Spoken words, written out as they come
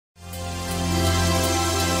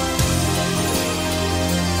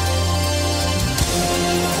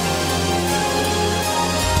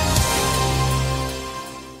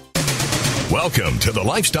Welcome to the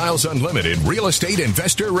Lifestyles Unlimited Real Estate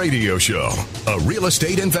Investor Radio Show, a real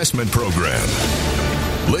estate investment program.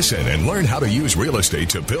 Listen and learn how to use real estate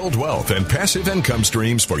to build wealth and passive income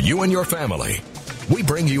streams for you and your family. We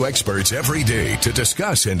bring you experts every day to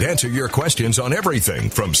discuss and answer your questions on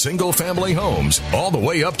everything from single-family homes all the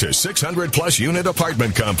way up to 600-plus unit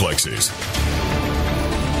apartment complexes.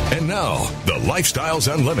 And now, the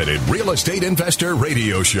Lifestyles Unlimited Real Estate Investor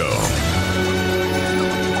Radio Show.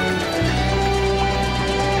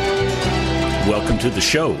 Welcome to the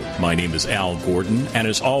show. My name is Al Gordon, and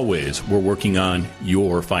as always, we're working on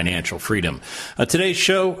your financial freedom. Today's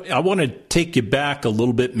show, I want to take you back a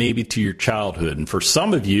little bit maybe to your childhood. And for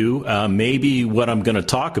some of you, maybe what I'm going to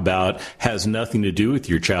talk about has nothing to do with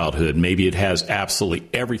your childhood. Maybe it has absolutely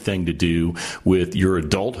everything to do with your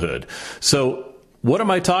adulthood. So what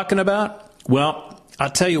am I talking about? Well, I'll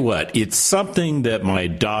tell you what, it's something that my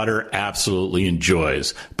daughter absolutely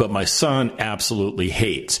enjoys, but my son absolutely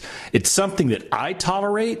hates. It's something that I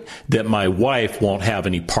tolerate that my wife won't have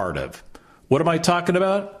any part of. What am I talking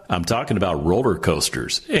about? I'm talking about roller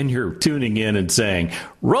coasters. And you're tuning in and saying,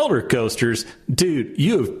 roller coasters? Dude,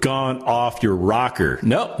 you have gone off your rocker.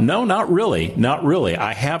 No, not really. Not really.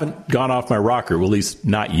 I haven't gone off my rocker, well, at least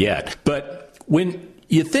not yet. But when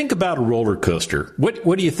you think about a roller coaster, what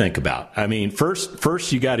do you think about? I mean,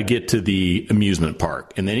 first you got to get to the amusement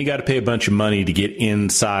park, and then you got to pay a bunch of money to get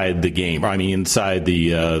inside the game. Inside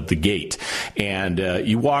the gate, and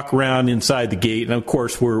you walk around inside the gate. And of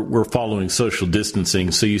course, we're following social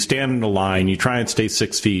distancing, so you stand in a line. You try and stay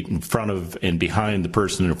 6 feet in front of and behind the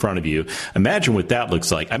person in front of you. Imagine what that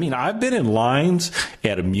looks like. I mean, I've been in lines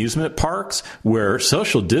at amusement parks where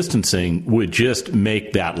social distancing would just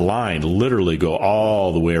make that line literally go all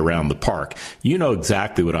the way around the park. You know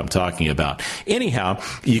exactly what I'm talking about. Anyhow,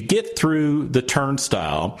 you get through the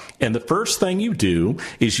turnstile, and the first thing you do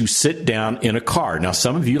is you sit down in a car. Now,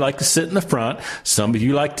 some of you like to sit in the front. Some of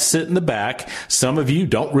you like to sit in the back. Some of you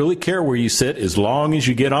don't really care where you sit as long as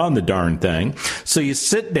you get on the darn thing. So you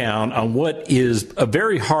sit down on what is a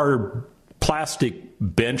very hard plastic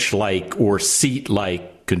bench-like or seat-like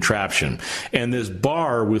contraption, and this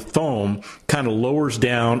bar with foam kind of lowers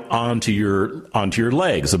down onto your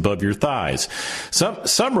legs above your thighs.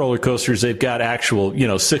 Some roller coasters, they've got actual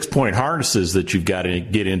 6-point harnesses that you've got to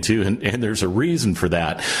get into, and there's a reason for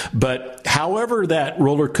that. But however that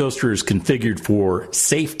roller coaster is configured for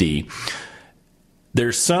safety,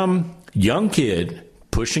 there's some young kid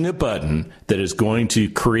pushing a button that is going to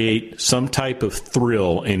create some type of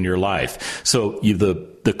thrill in your life. So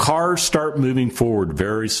the cars start moving forward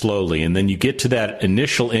very slowly, and then you get to that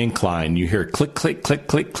initial incline. You hear click, click, click,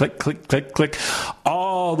 click, click, click, click, click,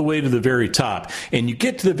 all the way to the very top. And you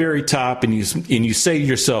get to the very top, and you say to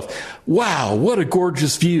yourself, wow, what a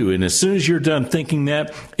gorgeous view. And as soon as you're done thinking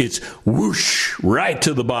that, it's whoosh right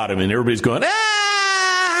to the bottom, and everybody's going,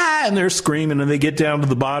 and they're screaming, and they get down to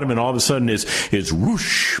the bottom, and all of a sudden it's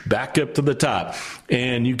whoosh back up to the top.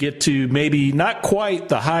 And you get to maybe not quite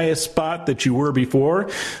the highest spot that you were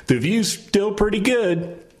before. The view's still pretty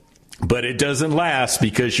good, but it doesn't last,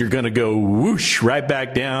 because you're going to go whoosh right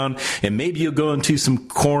back down, and maybe you'll go into some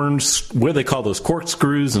what they call those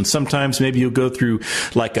corkscrews, and sometimes maybe you'll go through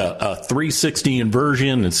like a 360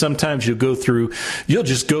 inversion, and sometimes you'll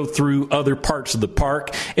just go through other parts of the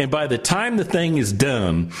park, and by the time the thing is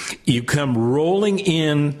done, you come rolling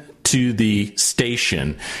in to the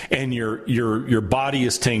station, and your body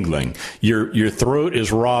is tingling. Your throat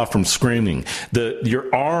is raw from screaming.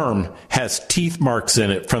 Your arm has teeth marks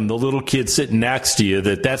in it from the little kid sitting next to you.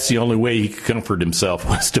 That's the only way he could comfort himself,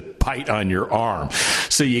 was to bite on your arm.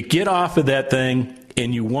 So you get off of that thing,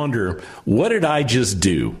 and you wonder, what did I just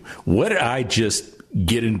do? What did I just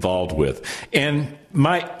get involved with? And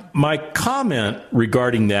my comment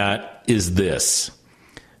regarding that is this: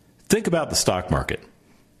 think about the stock market.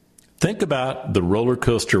 Think about the roller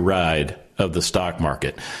coaster ride of the stock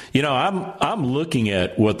market. I'm looking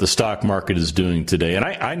at what the stock market is doing today, and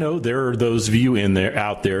I know there are those of you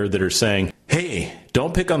out there that are saying, hey,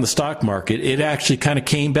 don't pick on the stock market. It actually kind of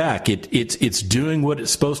came back. It's doing what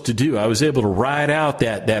it's supposed to do. I was able to ride out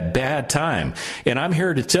that bad time. And I'm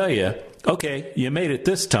here to tell you, okay, you made it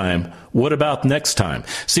this time. What about next time?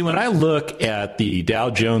 See, when I look at the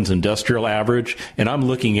Dow Jones Industrial Average, and I'm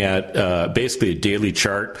looking at basically a daily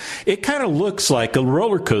chart, it kind of looks like a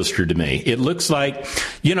roller coaster to me. It looks like,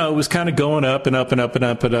 it was kind of going up and up and up and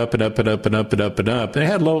up and up and up and up and up and up and up. And it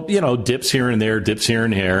had little, dips here and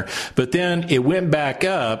there, but then it went back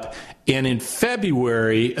up, And in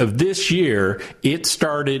February of this year, it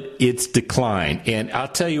started its decline. And I'll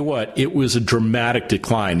tell you what, it was a dramatic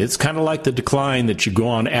decline. It's kind of like the decline that you go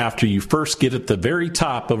on after you first get at the very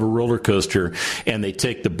top of a roller coaster and they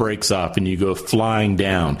take the brakes off and you go flying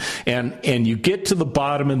down. And you get to the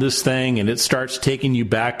bottom of this thing and it starts taking you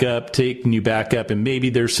back up. And maybe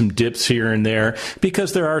there's some dips here and there,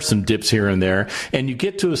 because there are some dips here and there. And you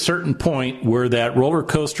get to a certain point where that roller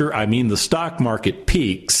coaster, the stock market,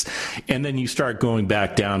 peaks. And then you start going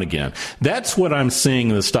back down again. That's what I'm seeing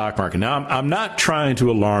in the stock market. Now, I'm not trying to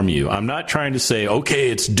alarm you. I'm not trying to say, okay,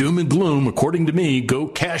 it's doom and gloom. According to me, go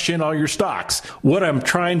cash in all your stocks. What I'm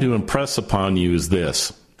trying to impress upon you is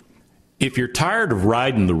this. If you're tired of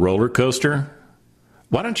riding the roller coaster,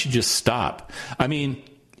 why don't you just stop?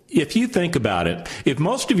 If you think about it, if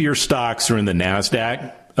most of your stocks are in the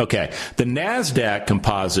NASDAQ, okay, the NASDAQ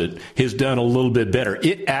composite has done a little bit better.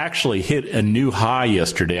 It actually hit a new high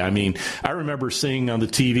yesterday. I remember seeing on the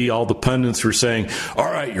TV, all the pundits were saying, all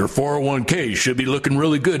right, your 401k should be looking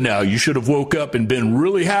really good now. You should have woke up and been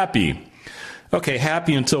really happy. Okay,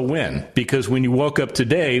 happy until when? Because when you woke up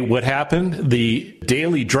today, what happened? The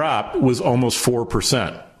daily drop was almost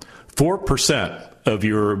 4%. 4% of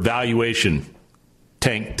your valuation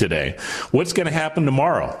tanked today. What's going to happen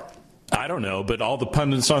tomorrow? I don't know, but all the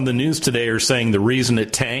pundits on the news today are saying the reason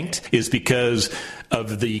it tanked is because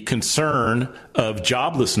of the concern of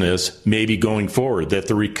joblessness maybe going forward, that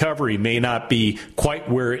the recovery may not be quite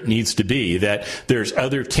where it needs to be, that there's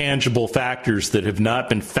other tangible factors that have not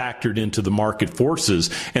been factored into the market forces,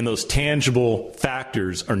 and those tangible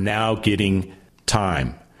factors are now getting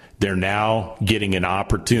time. They're now getting an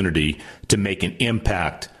opportunity to make an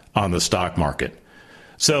impact on the stock market.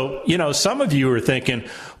 So, some of you are thinking,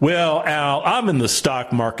 well, Al, I'm in the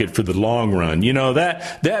stock market for the long run.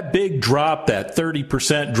 That big drop, that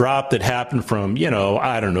 30% drop that happened from,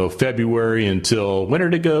 February until, when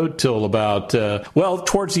did it go? Till about,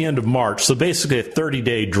 towards the end of March. So basically a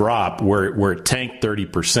 30-day drop where it tanked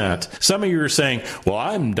 30%. Some of you are saying, well,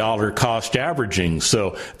 I'm dollar cost averaging.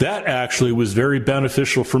 So that actually was very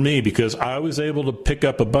beneficial for me because I was able to pick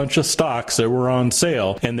up a bunch of stocks that were on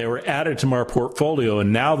sale and they were added to my portfolio.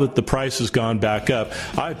 And now that the price has gone back up,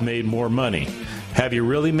 I've made more money. Have you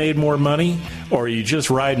really made more money, or are you just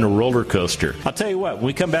riding a roller coaster? I'll tell you what, when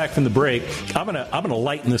we come back from the break, I'm gonna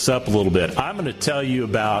lighten this up a little bit. I'm gonna tell you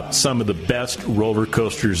about some of the best roller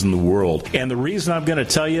coasters in the world. And the reason I'm gonna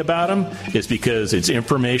tell you about them is because it's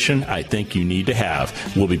information I think you need to have.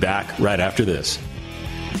 We'll be back right after this.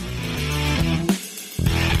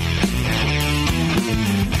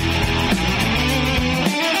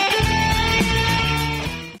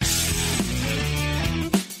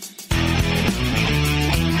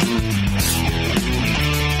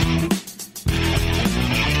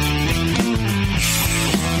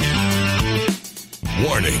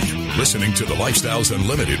 Warning, listening to the Lifestyles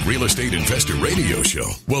Unlimited Real Estate Investor Radio Show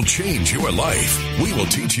will change your life. We will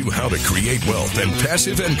teach you how to create wealth and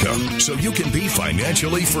passive income so you can be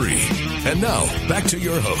financially free. And now, back to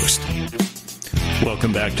your host.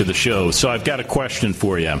 Welcome back to the show. So I've got a question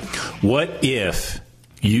for you. What if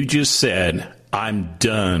you just said, I'm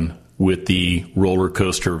done with the roller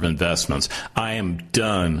coaster of investments? I am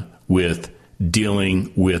done with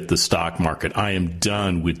dealing with the stock market. I am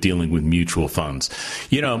done with dealing with mutual funds.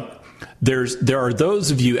 There are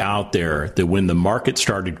those of you out there that when the market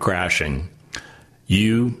started crashing,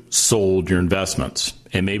 you sold your investments.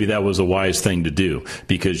 And maybe that was a wise thing to do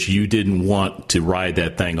because you didn't want to ride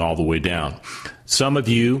that thing all the way down. Some of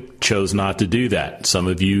you chose not to do that. Some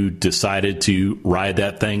of you decided to ride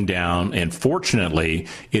that thing down, and fortunately,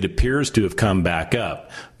 it appears to have come back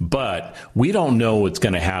up. But we don't know what's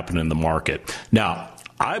going to happen in the market. Now,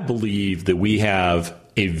 I believe that we have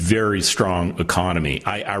a very strong economy.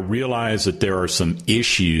 I realize that there are some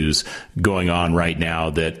issues going on right now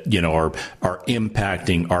that, are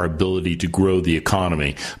impacting our ability to grow the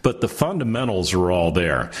economy. But the fundamentals are all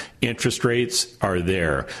there. Interest rates are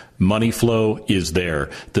there. Money flow is there.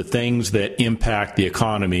 The things that impact the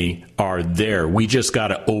economy are there. We just got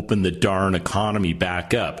to open the darn economy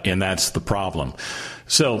back up, and that's the problem.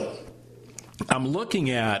 So I'm looking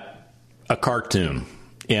at a cartoon,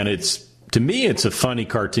 and to me, it's a funny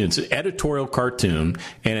cartoon. It's an editorial cartoon,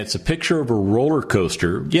 and it's a picture of a roller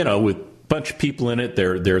coaster, with a bunch of people in it.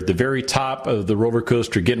 They're at the very top of the roller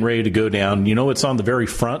coaster getting ready to go down. You know what's on the very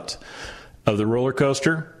front of the roller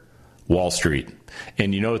coaster? Wall Street.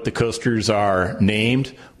 And you know what the coasters are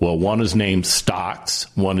named? Well, one is named stocks.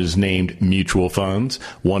 One is named mutual funds.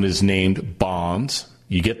 One is named bonds.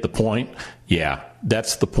 You get the point? Yeah,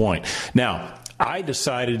 that's the point. Now, I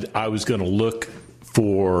decided I was going to look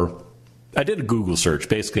for I did a Google search.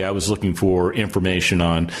 Basically, I was looking for information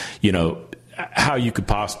on, how you could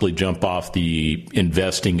possibly jump off the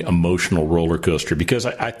investing emotional roller coaster, because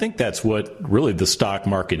I think that's what really the stock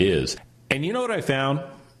market is. And you know what I found?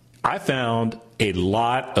 I found a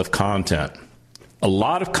lot of content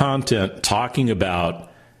talking about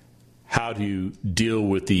how to deal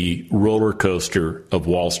with the roller coaster of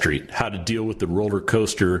Wall Street, how to deal with the roller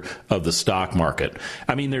coaster of the stock market.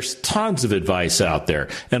 I mean, there's tons of advice out there,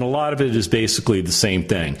 and a lot of it is basically the same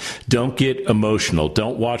thing. Don't get emotional.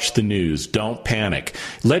 Don't watch the news. Don't panic.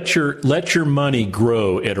 Let your money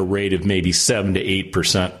grow at a rate of maybe 7 to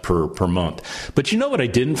 8% per month. But you know what I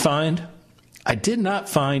didn't find? I did not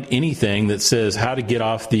find anything that says how to get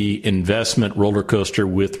off the investment roller coaster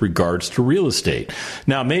with regards to real estate.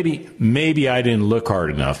 Now, maybe I didn't look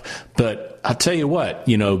hard enough, but I'll tell you what,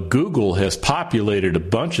 Google has populated a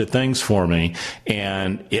bunch of things for me,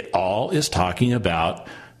 and it all is talking about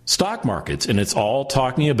stock markets, and it's all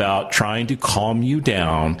talking about trying to calm you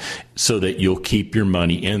down so that you'll keep your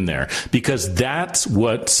money in there, because that's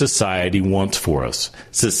what society wants for us.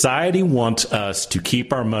 Society wants us to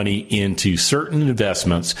keep our money into certain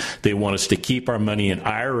investments. They want us to keep our money in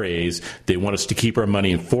IRAs. They want us to keep our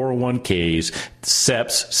money in 401ks,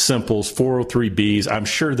 SEPs, Simples, 403bs. I'm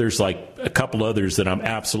sure there's like a couple others that I'm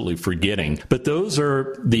absolutely forgetting, but those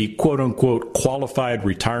are the quote unquote qualified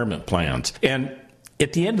retirement plans. And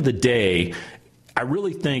at the end of the day, I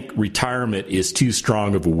really think retirement is too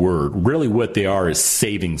strong of a word. Really what they are is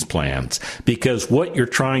savings plans, because what you're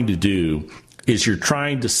trying to do is you're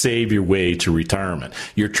trying to save your way to retirement.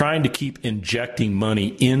 You're trying to keep injecting money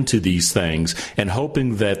into these things and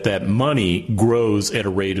hoping that that money grows at a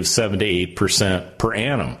rate of 7 to 8% per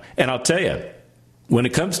annum. And I'll tell you, when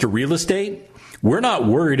it comes to real estate, we're not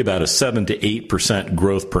worried about a 7 to 8%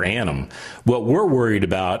 growth per annum. What we're worried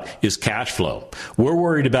about is cash flow. We're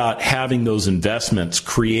worried about having those investments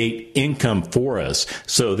create income for us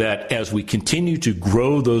so that as we continue to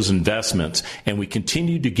grow those investments and we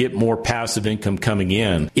continue to get more passive income coming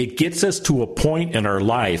in, it gets us to a point in our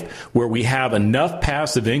life where we have enough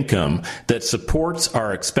passive income that supports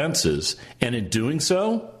our expenses. And in doing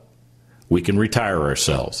so, we can retire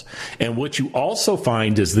ourselves. And what you also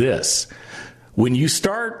find is this. When you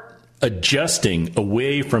start adjusting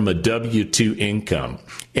away from a W-2 income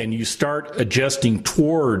and you start adjusting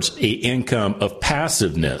towards a income of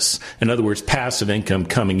passiveness, in other words, passive income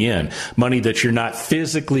coming in, money that you're not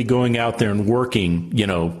physically going out there and working,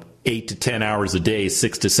 8 to 10 hours a day,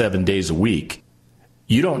 6 to 7 days a week,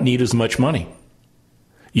 you don't need as much money.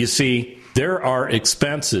 You see, there are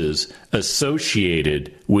expenses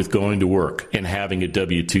associated with going to work and having a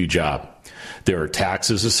W-2 job. There are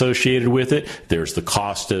taxes associated with it. There's the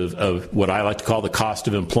cost of what I like to call the cost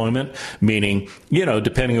of employment, meaning,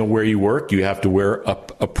 depending on where you work, you have to wear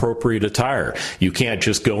appropriate attire. You can't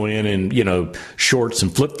just go in shorts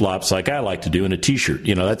and flip-flops like I like to do in a T-shirt.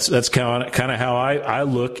 That's kind of how I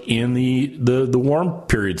look in the warm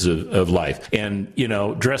periods of life. And,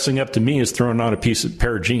 dressing up to me is throwing on a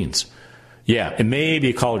pair of jeans. Yeah, and maybe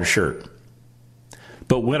a collared shirt.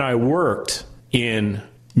 But when I worked in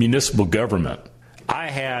municipal government, I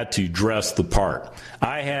had to dress the part.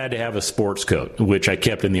 I had to have a sports coat, which I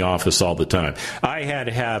kept in the office all the time. I had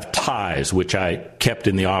to have ties, which I kept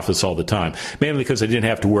in the office all the time, mainly because I didn't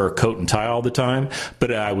have to wear a coat and tie all the time,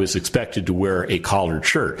 but I was expected to wear a collared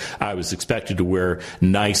shirt. I was expected to wear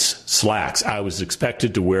nice slacks. I was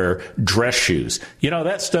expected to wear dress shoes.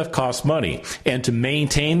 That stuff costs money. And to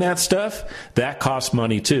maintain that stuff, that costs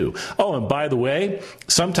money too. Oh, and by the way,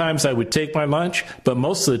 sometimes I would take my lunch, but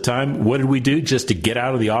most of the time, what did we do just to get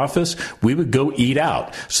out of the office? We would go eat out.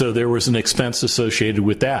 So there was an expense associated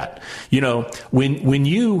with that. When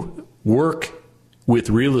you work with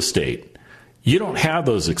real estate, you don't have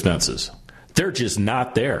those expenses. They're just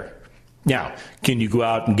not there. Now, can you go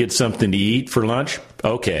out and get something to eat for lunch?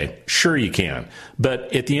 Okay, sure you can.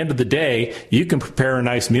 But at the end of the day, you can prepare a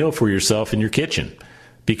nice meal for yourself in your kitchen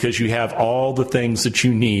because you have all the things that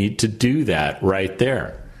you need to do that right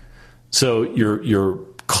there. So your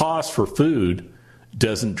cost for food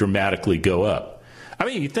doesn't dramatically go up. I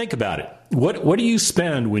mean, you think about it. What do you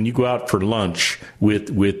spend when you go out for lunch with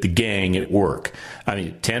the gang at work? I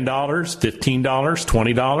mean, $10, $15,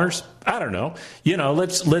 $20? I don't know.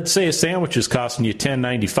 Let's say a sandwich is costing you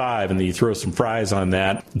 $10.95, and then you throw some fries on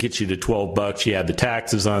that, gets you to $12. You add the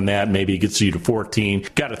taxes on that, maybe it gets you to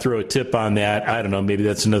 $14. Got to throw a tip on that. I don't know. Maybe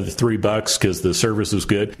that's another $3 because the service was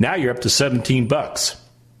good. Now you're up to $17.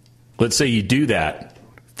 Let's say you do that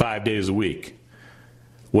 5 days a week.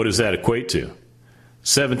 What does that equate to?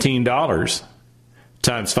 $17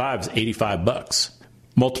 times 5 is $85.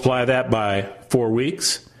 Multiply that by 4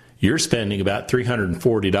 weeks, you're spending about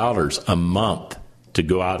 $340 a month to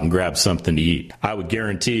go out and grab something to eat. I would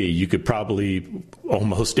guarantee you could probably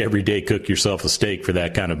almost every day cook yourself a steak for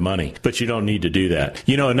that kind of money, but you don't need to do that.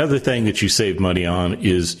 You know, another thing that you save money on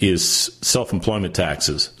is self-employment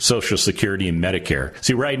taxes, Social Security and Medicare.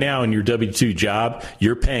 See, right now in your W-2 job,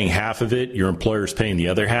 you're paying half of it, your employer's paying the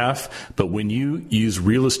other half, but when you use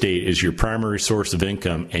real estate as your primary source of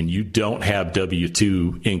income and you don't have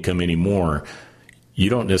W-2 income anymore, you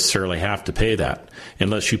don't necessarily have to pay that.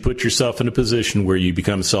 Unless you put yourself in a position where you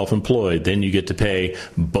become self-employed, then you get to pay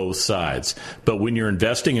both sides. But when you're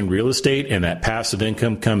investing in real estate and that passive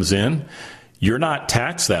income comes in, you're not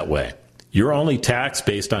taxed that way. You're only taxed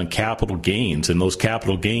based on capital gains, and those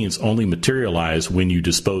capital gains only materialize when you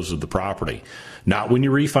dispose of the property, not when you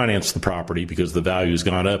refinance the property because the value has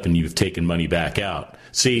gone up and you've taken money back out.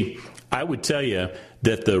 See, I would tell you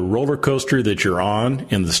that the roller coaster that you're on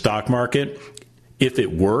in the stock market, if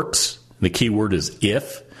it works, the key word is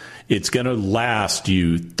if, it's going to last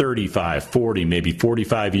you 35, 40, maybe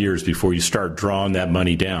 45 years before you start drawing that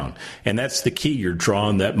money down. And that's the key. You're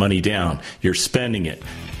drawing that money down. You're spending it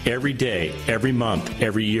every day, every month,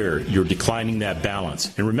 every year. You're declining that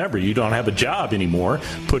balance. And remember, you don't have a job anymore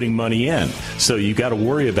putting money in. So you got to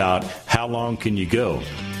worry about how long can you go.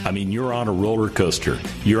 I mean, you're on a roller coaster.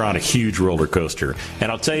 You're on a huge roller coaster.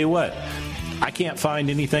 And I'll tell you what, I can't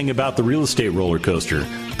find anything about the real estate roller coaster,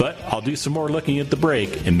 but I'll do some more looking at the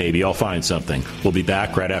break, and maybe I'll find something. We'll be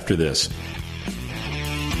back right after this.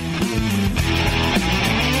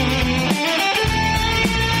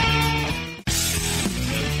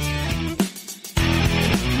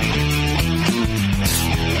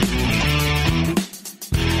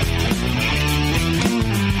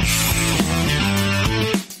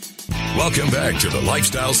 Welcome back to the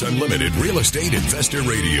Lifestyles Unlimited Real Estate Investor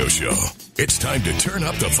Radio Show. It's time to turn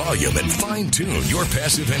up the volume and fine-tune your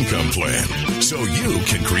passive income plan so you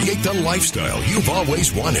can create the lifestyle you've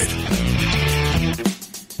always wanted.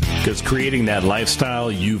 Because creating that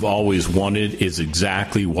lifestyle you've always wanted is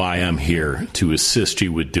exactly why I'm here, to assist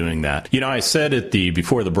you with doing that. You know, I said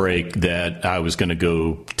before the break that I was going to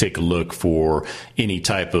go take a look for any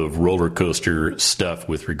type of roller coaster stuff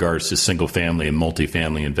with regards to single family and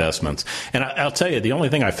multifamily investments. And I'll tell you, the only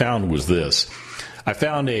thing I found was this. I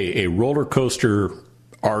found a roller coaster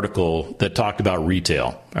article that talked about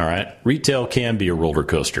retail. All right. Retail can be a roller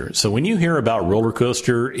coaster. So when you hear about roller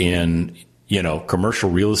coaster in commercial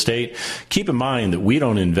real estate, keep in mind that we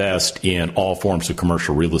don't invest in all forms of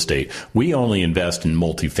commercial real estate. We only invest in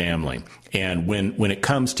multifamily. And when it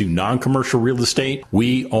comes to non-commercial real estate,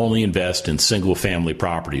 we only invest in single family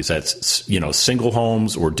properties. That's, single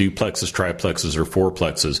homes or duplexes, triplexes, or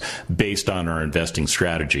fourplexes based on our investing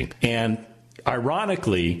strategy. And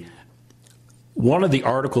ironically, one of the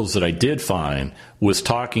articles that I did find was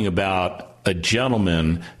talking about a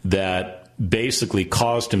gentleman that basically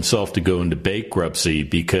caused himself to go into bankruptcy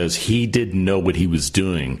because he didn't know what he was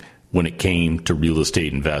doing when it came to real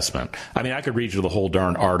estate investment. I mean, I could read you the whole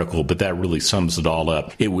darn article, but that really sums it all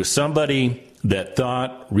up. It was somebody that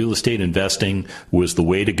thought real estate investing was the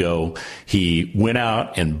way to go. He went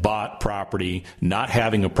out and bought property, not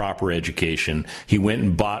having a proper education. He went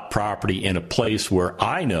and bought property in a place where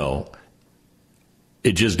I know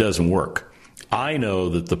it just doesn't work. I know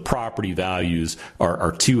that the property values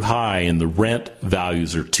are too high and the rent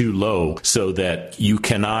values are too low so that you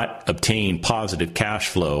cannot obtain positive cash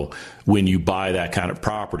flow when you buy that kind of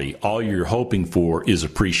property. All you're hoping for is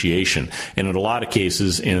appreciation. And in a lot of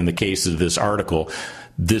cases, and in the case of this article,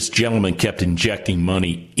 this gentleman kept injecting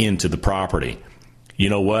money into the property. You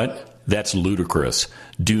know what? That's ludicrous.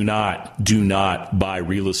 Do not buy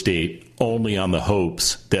real estate only on the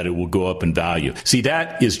hopes that it will go up in value. See,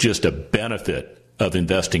 that is just a benefit of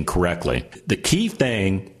investing correctly. The key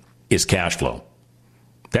thing is cash flow.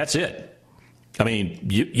 That's it. I mean,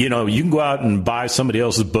 you can go out and buy somebody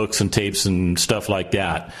else's books and tapes and stuff like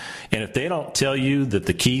that. And if they don't tell you that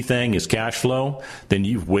the key thing is cash flow, then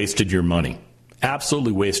you've wasted your money.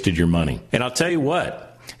 Absolutely wasted your money. And I'll tell you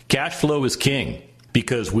what, cash flow is king.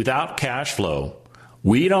 Because without cash flow,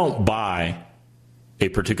 we don't buy a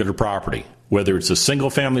particular property, whether it's a single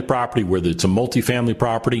family property, whether it's a multifamily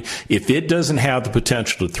property. If it doesn't have the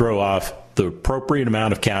potential to throw off the appropriate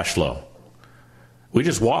amount of cash flow, we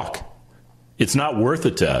just walk. It's not worth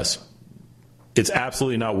it to us. It's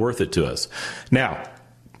absolutely not worth it to us. Now,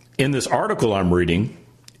 in this article I'm reading,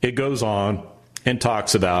 it goes on and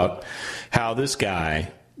talks about how this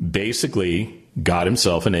guy basically got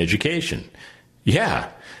himself an education. Yeah.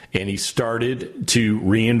 And he started to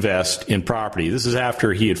reinvest in property. This is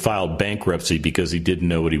after he had filed bankruptcy because he didn't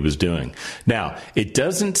know what he was doing. Now, it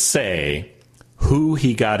doesn't say who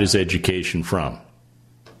he got his education from.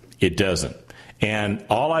 It doesn't. And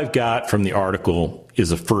all I've got from the article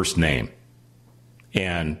is a first name.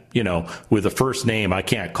 And, with a first name, I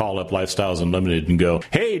can't call up Lifestyles Unlimited and go,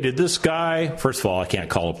 hey, did this guy, first of all, I can't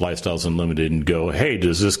call up Lifestyles Unlimited and go, hey,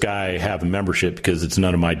 does this guy have a membership, because it's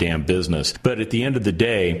none of my damn business. But at the end of the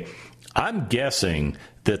day, I'm guessing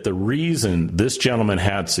that the reason this gentleman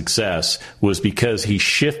had success was because he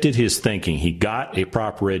shifted his thinking. He got a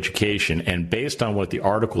proper education, and based on what the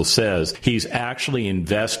article says, he's actually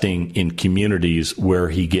investing in communities where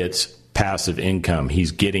he gets passive income.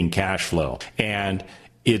 He's getting cash flow, and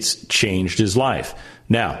it's changed his life.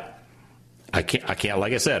 Now, I can't,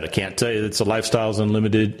 like I said, I can't tell you it's a Lifestyles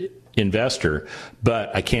Unlimited investor,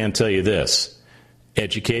 but I can tell you this: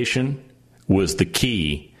 education was the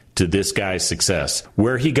key to this guy's success.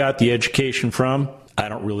 Where he got the education from, I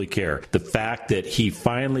don't really care. The fact that he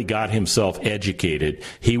finally got himself educated,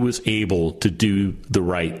 he was able to do the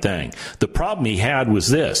right thing. The problem he had was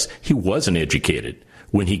this: he wasn't educated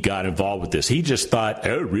when he got involved with this. He just thought,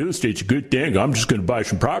 oh, real estate's a good thing. I'm just going to buy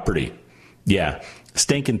some property. Yeah,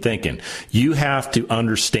 stinking thinking. You have to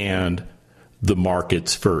understand the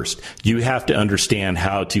markets first. You have to understand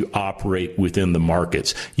how to operate within the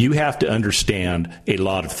markets. You have to understand a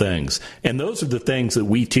lot of things. And those are the things that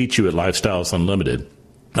we teach you at Lifestyles Unlimited.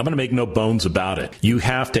 I'm going to make no bones about it. You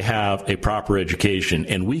have to have a proper education,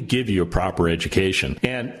 and we give you a proper education.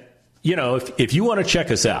 And, if you want to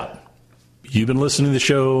check us out, you've been listening to the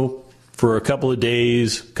show for a couple of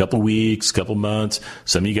days, couple of weeks, couple of months.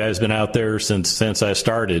 Some of you guys have been out there since I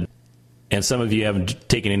started, and some of you haven't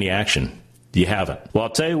taken any action. You haven't. Well, I'll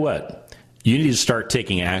tell you what. You need to start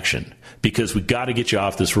taking action, because we've got to get you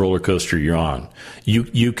off this roller coaster you're on.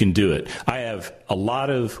 You can do it. I have a lot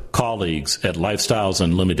of colleagues at Lifestyles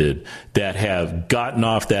Unlimited that have gotten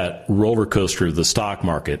off that roller coaster of the stock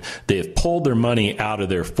market. They have pulled their money out of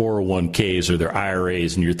their 401ks or their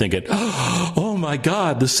IRAs, and you're thinking, oh my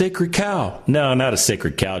God, the sacred cow. No, not a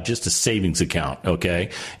sacred cow, just a savings account, okay?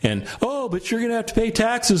 And, but you're going to have to pay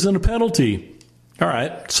taxes and a penalty. All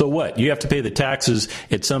right, so what? You have to pay the taxes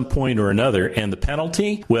at some point or another, and the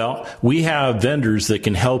penalty? Well, we have vendors that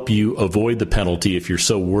can help you avoid the penalty if you're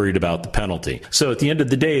so worried about the penalty. So at the end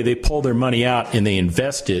of the day, they pull their money out and they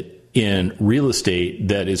invest it in real estate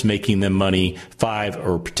that is making them money 5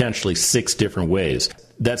 or potentially 6 different ways.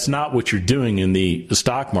 That's not what you're doing in the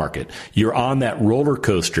stock market. You're on that roller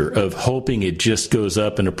coaster of hoping it just goes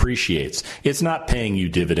up and appreciates. It's not paying you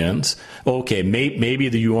dividends. Okay,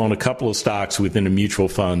 maybe you own a couple of stocks within a mutual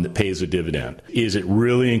fund that pays a dividend. Is it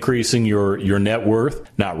really increasing your net worth?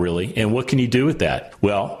 Not really. And what can you do with that?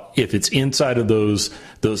 Well, if it's inside of those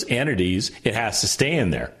entities, it has to stay in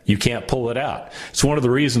there. You can't pull it out. It's one of the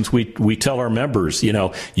reasons we tell our members,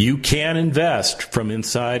 you can invest from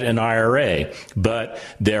inside an IRA, but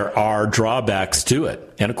there are drawbacks to it.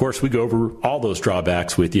 And of course, we go over all those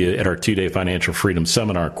drawbacks with you at our 2-day Financial Freedom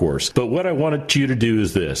Seminar course. But what I wanted you to do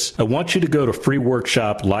is this. I want you to go to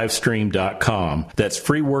freeworkshoplivestream.com. That's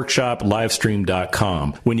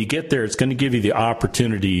freeworkshoplivestream.com. When you get there, it's going to give you the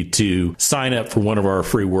opportunity to sign up for one of our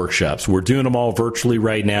free workshops. We're doing them all virtually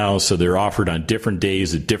right now, so they're offered on different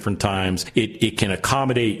days at different times. It can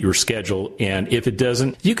accommodate your schedule, and if it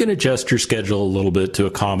doesn't, you can adjust your schedule a little bit to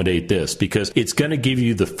accommodate this, because it's going to give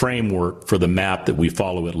you the framework for the map that we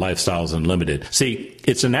follow at Lifestyles Unlimited. See,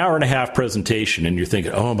 it's an hour and a half presentation, and you're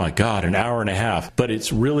thinking, oh my God, an hour and a half. But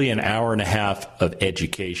it's really an hour and a half of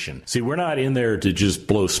education. See, we're not in there to just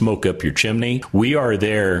blow smoke up your chimney. We are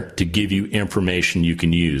there to give you information you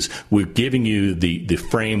can use. We're giving you the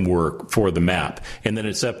framework for the map, and then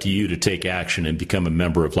it's up to you to take action and become a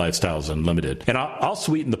member of Lifestyles Unlimited. And I'll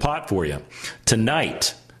sweeten the pot for you.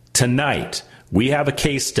 Tonight, we have a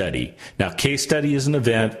case study. Now, case study is an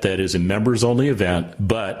event that is a members-only event,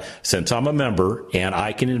 but since I'm a member and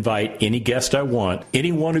I can invite any guest I want,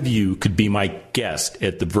 any one of you could be my guest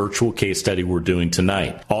at the virtual case study we're doing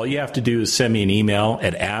tonight. All you have to do is send me an email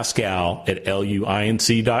at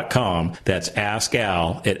askal@luinc.com. That's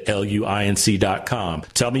askal@luinc.com.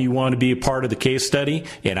 Tell me you want to be a part of the case study,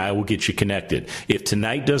 and I will get you connected. If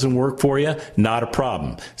tonight doesn't work for you, not a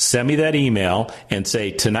problem. Send me that email and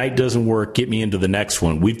say, tonight doesn't work, get me into the next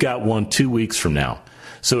one. We've got one 2 weeks from now.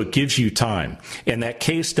 So it gives you time. And that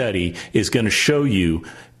case study is going to show you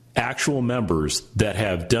actual members that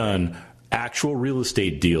have done actual real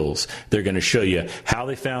estate deals. They're going to show you how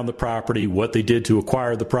they found the property, what they did to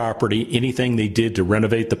acquire the property, anything they did to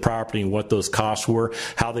renovate the property and what those costs were,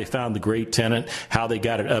 how they found the great tenant, how they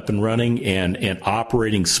got it up and running and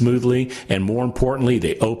operating smoothly. And more importantly,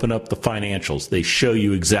 they open up the financials. They show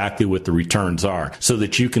you exactly what the returns are so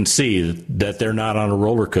that you can see that they're not on a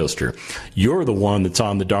roller coaster. You're the one that's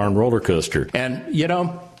on the darn roller coaster. And,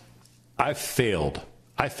 I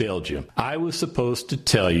failed you. I was supposed to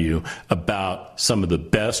tell you about some of the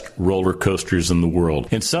best roller coasters in the world.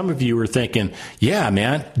 And some of you are thinking, yeah,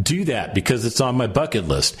 man, do that because it's on my bucket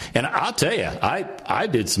list. And I'll tell you, I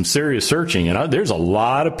did some serious searching, and there's a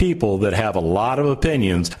lot of people that have a lot of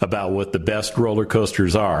opinions about what the best roller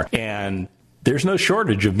coasters are. And there's no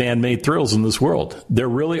shortage of man-made thrills in this world. There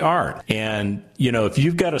really aren't. And, if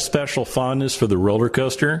you've got a special fondness for the roller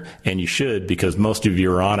coaster, and you should because most of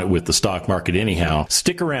you are on it with the stock market anyhow,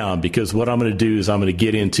 stick around because what I'm going to do is I'm going to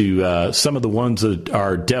get into some of the ones that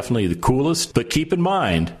are definitely the coolest. But keep in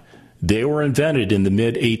mind, they were invented in the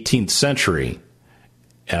mid-18th century.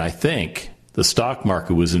 And I think the stock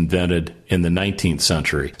market was invented in the 19th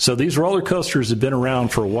century. So these roller coasters have been around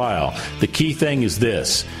for a while. The key thing is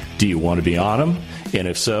this. Do you want to be on them? And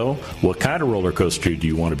if so, what kind of roller coaster do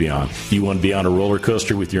you want to be on? Do you want to be on a roller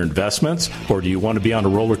coaster with your investments, or do you want to be on a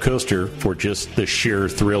roller coaster for just the sheer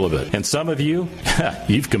thrill of it? And some of you,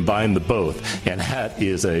 you've combined the both, and that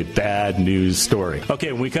is a bad news story.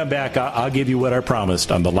 Okay, when we come back, I'll give you what I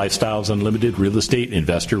promised on the Lifestyles Unlimited Real Estate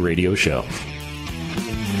Investor Radio Show.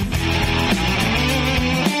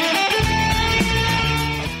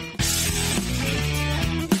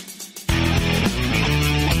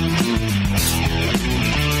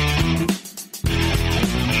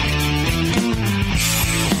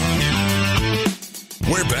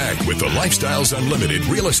 We're back with the Lifestyles Unlimited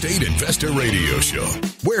Real Estate Investor Radio Show.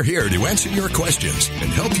 We're here to answer your questions and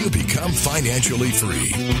help you become financially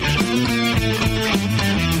free.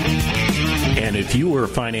 And if you were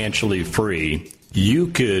financially free, you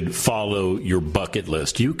could follow your bucket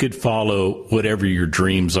list. You could follow whatever your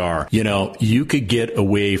dreams are. You could get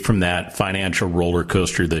away from that financial roller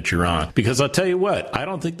coaster that you're on. Because I'll tell you what, I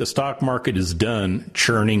don't think the stock market is done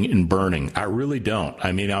churning and burning. I really don't.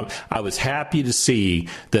 I mean, I was happy to see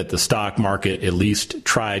that the stock market at least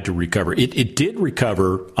tried to recover. It did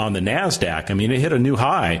recover on the NASDAQ. I mean, it hit a new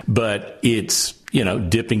high, but it's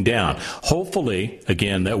dipping down. Hopefully,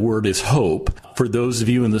 again, that word is hope. For those of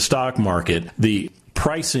you in the stock market, the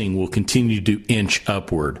pricing will continue to inch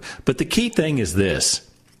upward. But the key thing is this,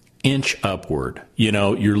 inch upward.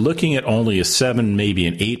 You're looking at only a 7, maybe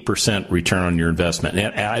an 8% return on your investment.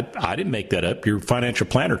 And I didn't make that up. Your financial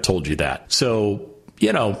planner told you that. So,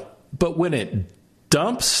 but when it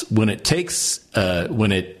dumps, when it takes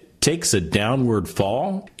a downward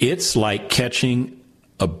fall, it's like catching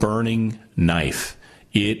a burning knife.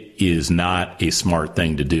 It is not a smart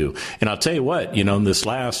thing to do. And I'll tell you what, in this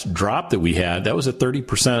last drop that we had, that was a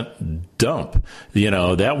 30% dump.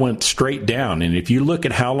 That went straight down. And if you look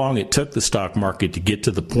at how long it took the stock market to get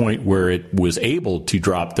to the point where it was able to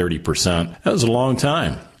drop 30%, that was a long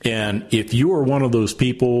time. And if you are one of those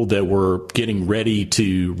people that were getting ready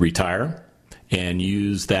to retire and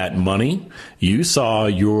use that money, you saw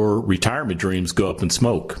your retirement dreams go up in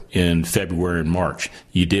smoke in February and March.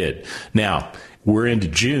 You did. Now, we're into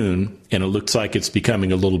June, and it looks like it's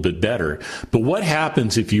becoming a little bit better. But what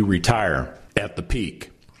happens if you retire at the peak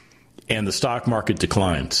and the stock market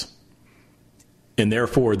declines? And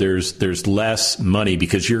therefore, there's less money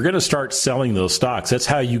because you're going to start selling those stocks. That's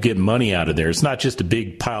how you get money out of there. It's not just a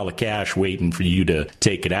big pile of cash waiting for you to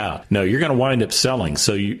take it out. No, you're going to wind up selling.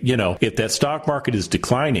 So, if that stock market is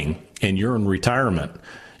declining and you're in retirement,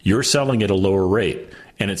 you're selling at a lower rate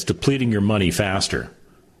and it's depleting your money faster.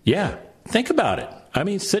 Yeah, think about it. I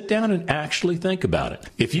mean, sit down and actually think about it.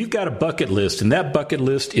 If you've got a bucket list, and that bucket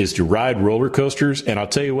list is to ride roller coasters, and I'll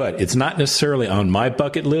tell you what, it's not necessarily on my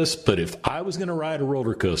bucket list, but if I was going to ride a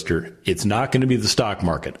roller coaster, it's not going to be the stock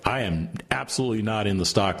market. I am absolutely not in the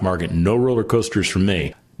stock market. No roller coasters for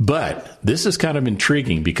me. But this is kind of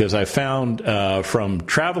intriguing because I found from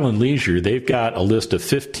Travel and Leisure, they've got a list of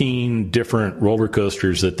 15 different roller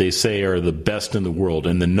coasters that they say are the best in the world.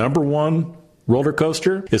 And the number one roller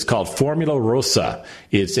coaster is called Formula Rossa.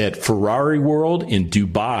 It's at Ferrari World in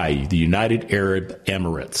Dubai, the United Arab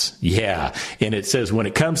Emirates. Yeah. And it says, when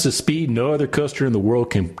it comes to speed, no other coaster in the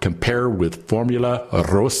world can compare with Formula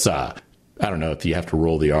Rossa. I don't know if you have to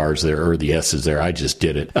roll the R's there or the S's there. I just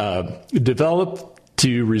did it. Developed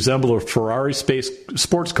to resemble a Ferrari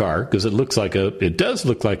sports car, because it does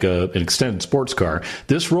look like an extended sports car.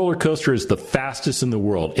 This roller coaster is the fastest in the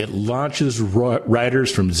world. It launches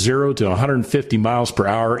riders from 0 to 150 miles per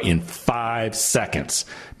hour in 5 seconds.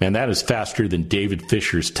 Man, that is faster than David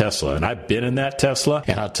Fisher's Tesla. And I've been in that Tesla,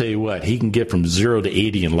 and I'll tell you what, he can get from 0 to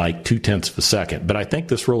 80 in like 0.2 of a second. But I think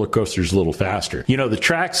this roller coaster is a little faster. You know, the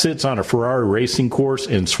track sits on a Ferrari racing course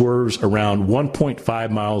and swerves around 1.5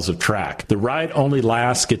 miles of track. The ride only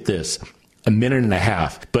lasts, get this, a minute and a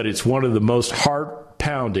half, but it's one of the most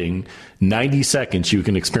heart-pounding 90 seconds you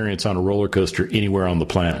can experience on a roller coaster anywhere on the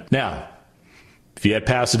planet. Now, if you had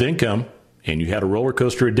passive income and you had a roller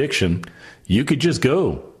coaster addiction, you could just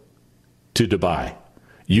go to Dubai.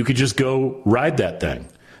 You could just go ride that thing.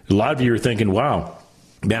 A lot of you are thinking, wow,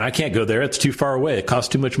 man, I can't go there. It's too far away. It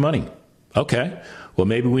costs too much money. Okay. Well,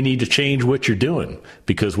 maybe we need to change what you're doing,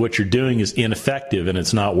 because what you're doing is ineffective and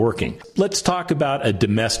it's not working. Let's talk about a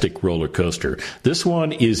domestic roller coaster. This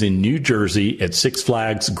one is in New Jersey at Six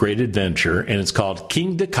Flags Great Adventure, and it's called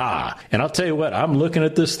King de Ka. And I'll tell you what, I'm looking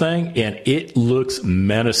at this thing and it looks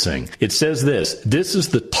menacing. It says this is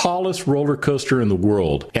the tallest roller coaster in the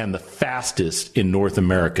world and the fastest in North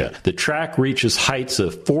America. The track reaches heights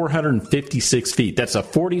of 456 feet. That's a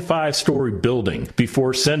 45-story building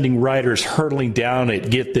before sending riders hurtling down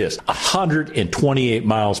at, get this, 128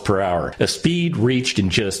 miles per hour, a speed reached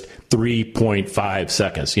in just 3.5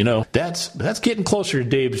 seconds. You know, that's getting closer to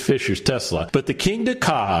David Fisher's Tesla. But the King de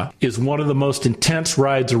Ka is one of the most intense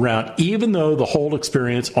rides around, even though the whole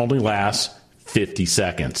experience only lasts 50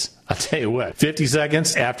 seconds. I'll tell you what, 50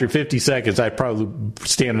 seconds, after 50 seconds, I'd probably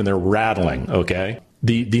standing there rattling, okay?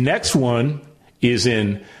 The next one is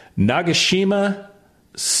in Nagashima,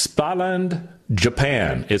 Spaland,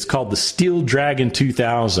 Japan. It's called the Steel Dragon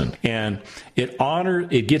 2000, and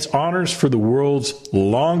it gets honors for the world's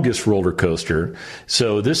longest roller coaster.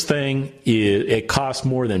 So this thing it costs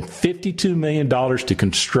more than $52 million to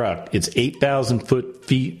construct. It's 8,000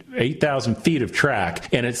 feet of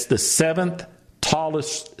track, and it's the 7th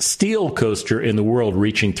tallest steel coaster in the world,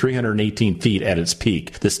 reaching 318 feet at its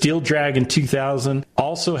peak. The Steel Dragon 2000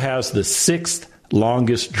 also has the 6th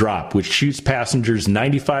longest drop, which shoots passengers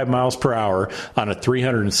 95 miles per hour on a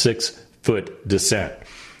 306-foot descent.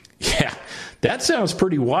 Yeah, that sounds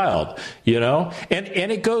pretty wild, you know? And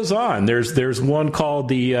it goes on. There's one called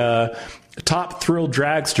the Top Thrill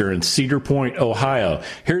Dragster in Cedar Point, Ohio.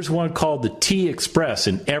 Here's one called the T-Express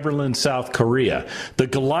in Everland, South Korea. The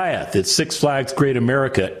Goliath at Six Flags Great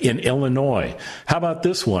America in Illinois. How about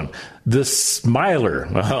this one? The Smiler.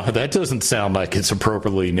 Oh, that doesn't sound like it's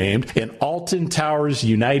appropriately named. In Alton Towers,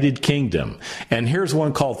 United Kingdom. And here's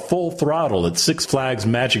one called Full Throttle at Six Flags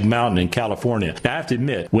Magic Mountain in California. Now, I have to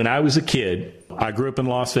admit, when I was a kid, I grew up in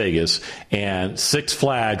Las Vegas, and Six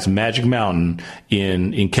Flags Magic Mountain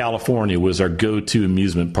in California was our go-to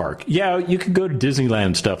amusement park. Yeah, you could go to Disneyland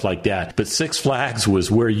and stuff like that, but Six Flags was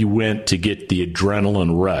where you went to get the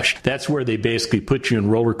adrenaline rush. That's where they basically put you in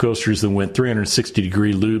roller coasters that went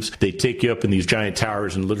 360-degree loops. They take you up in these giant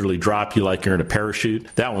towers and literally drop you like you're in a parachute.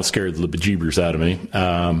 That one scared the bejeebers out of me.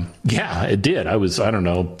 Yeah, it did. I was,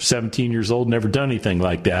 17 years old, never done anything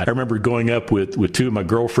like that. I remember going up with two of my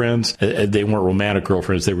girlfriends. They weren't romantic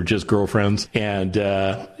girlfriends. They were just girlfriends. And,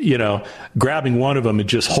 grabbing one of them and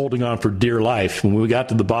just holding on for dear life. When we got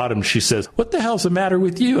to the bottom, she says, "What the hell's the matter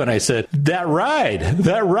with you?" And I said, that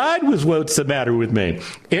ride was what's the matter with me.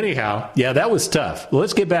 Anyhow, yeah, that was tough.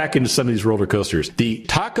 Let's get back into some of these roller coasters. The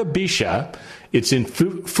Takabisha, it's in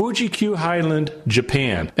Fuji-Q Highland,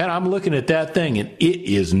 Japan. And I'm looking at that thing, and it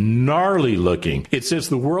is gnarly looking. It says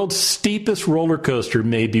the world's steepest roller coaster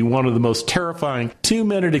may be one of the most terrifying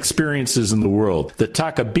 2-minute experiences in the world. The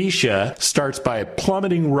Takabisha starts by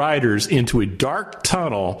plummeting riders into a dark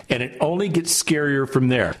tunnel, and it only gets scarier from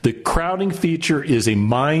there. The crowding feature is a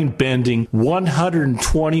mind-bending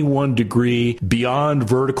 121-degree beyond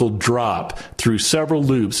vertical drop through several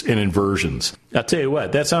loops and inversions. I'll tell you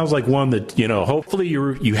what, that sounds like one that, hopefully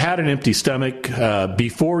you had an empty stomach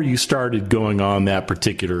before you started going on that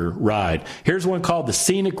particular ride. Here's one called the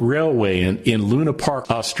Scenic Railway in Luna Park,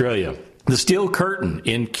 Australia. The Steel Curtain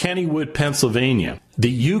in Kennywood, Pennsylvania. The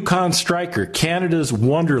Yukon Striker, Canada's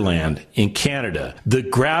Wonderland in Canada. The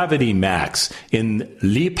Gravity Max in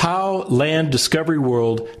Lipao Land Discovery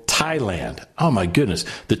World, Thailand. Oh my goodness.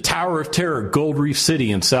 The Tower of Terror, Gold Reef City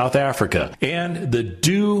in South Africa. And the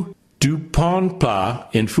Duponpa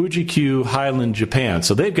in Fuji-Q Highland, Japan.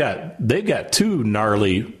 So they've got two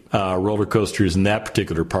gnarly roller coasters in that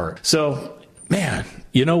particular park. So, man,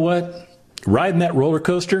 you know what? Riding that roller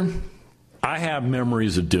coaster, I have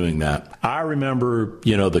memories of doing that. I remember,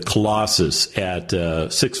 the Colossus at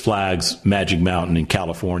Six Flags Magic Mountain in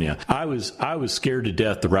California. I was scared to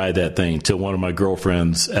death to ride that thing until one of my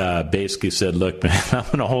girlfriends basically said, look, man, I'm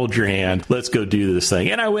going to hold your hand. Let's go do this thing.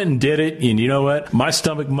 And I went and did it. And you know what? My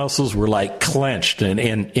stomach muscles were like clenched.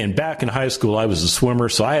 And back in high school, I was a swimmer.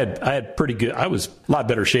 So I had pretty good, I was a lot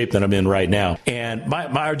better shape than I'm in right now. And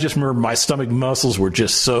I just remember my stomach muscles were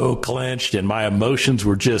just so clenched and my emotions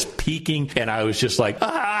were just peaking. And I was just like, and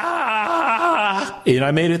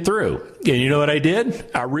I made it through. And you know what I did?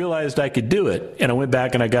 I realized I could do it. And I went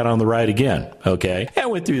back and I got on the ride again. Okay. I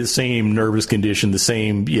went through the same nervous condition, the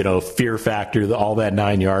same, fear factor, all that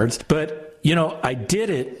 9 yards. But, I did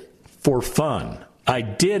it for fun. I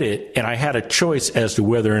did it, and I had a choice as to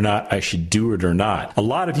whether or not I should do it or not. A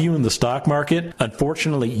lot of you in the stock market,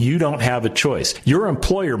 unfortunately, you don't have a choice. Your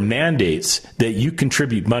employer mandates that you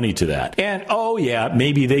contribute money to that. And,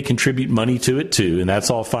 maybe they contribute money to it too, and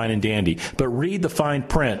that's all fine and dandy. But read the fine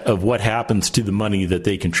print of what happens to the money that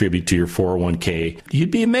they contribute to your 401k.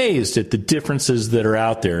 You'd be amazed at the differences that are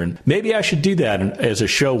out there. And maybe I should do that as a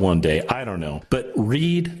show one day. I don't know. But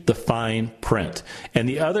read the fine print. And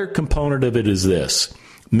the other component of it is this.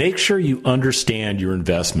 Make sure you understand your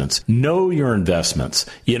investments. Know your investments.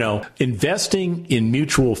 Investing in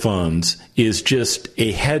mutual funds is just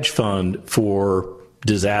a hedge fund for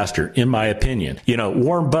disaster, in my opinion.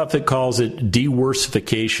 Warren Buffett calls it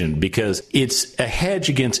diversification because it's a hedge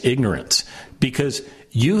against ignorance, because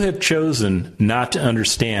you have chosen not to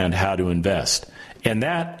understand how to invest. And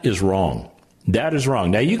that is wrong. That is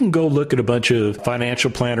wrong. Now, you can go look at a bunch of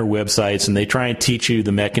financial planner websites, and they try and teach you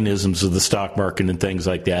the mechanisms of the stock market and things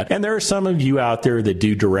like that. And there are some of you out there that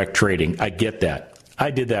do direct trading. I get that.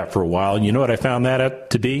 I did that for a while. And you know what I found that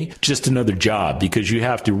up to be? Just another job, because you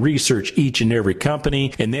have to research each and every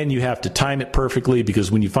company, and then you have to time it perfectly,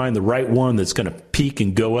 because when you find the right one that's going to peak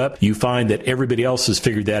and go up, you find that everybody else has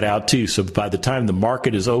figured that out too. So by the time the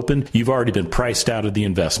market is open, you've already been priced out of the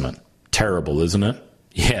investment. Terrible, isn't it?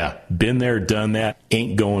 Yeah, been there, done that,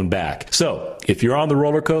 ain't going back. So if you're on the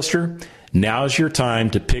roller coaster, now's your time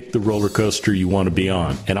to pick the roller coaster you want to be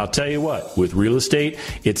on. And I'll tell you what, with real estate,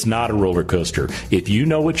 it's not a roller coaster. If you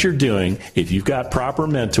know what you're doing, if you've got proper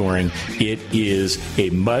mentoring, it is a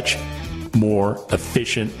much more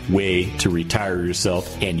efficient way to retire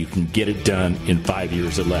yourself, and you can get it done in 5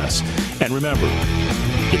 years or less. And remember,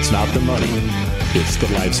 it's not the money, it's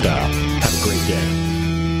the lifestyle. Have a great day.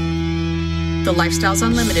 The Lifestyles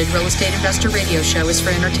Unlimited Real Estate Investor Radio Show is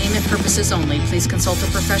for entertainment purposes only. Please consult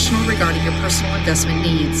a professional regarding your personal investment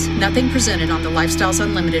needs. Nothing presented on the Lifestyles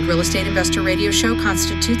Unlimited Real Estate Investor Radio Show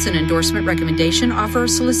constitutes an endorsement, recommendation, offer, or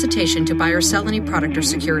solicitation to buy or sell any product or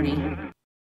security.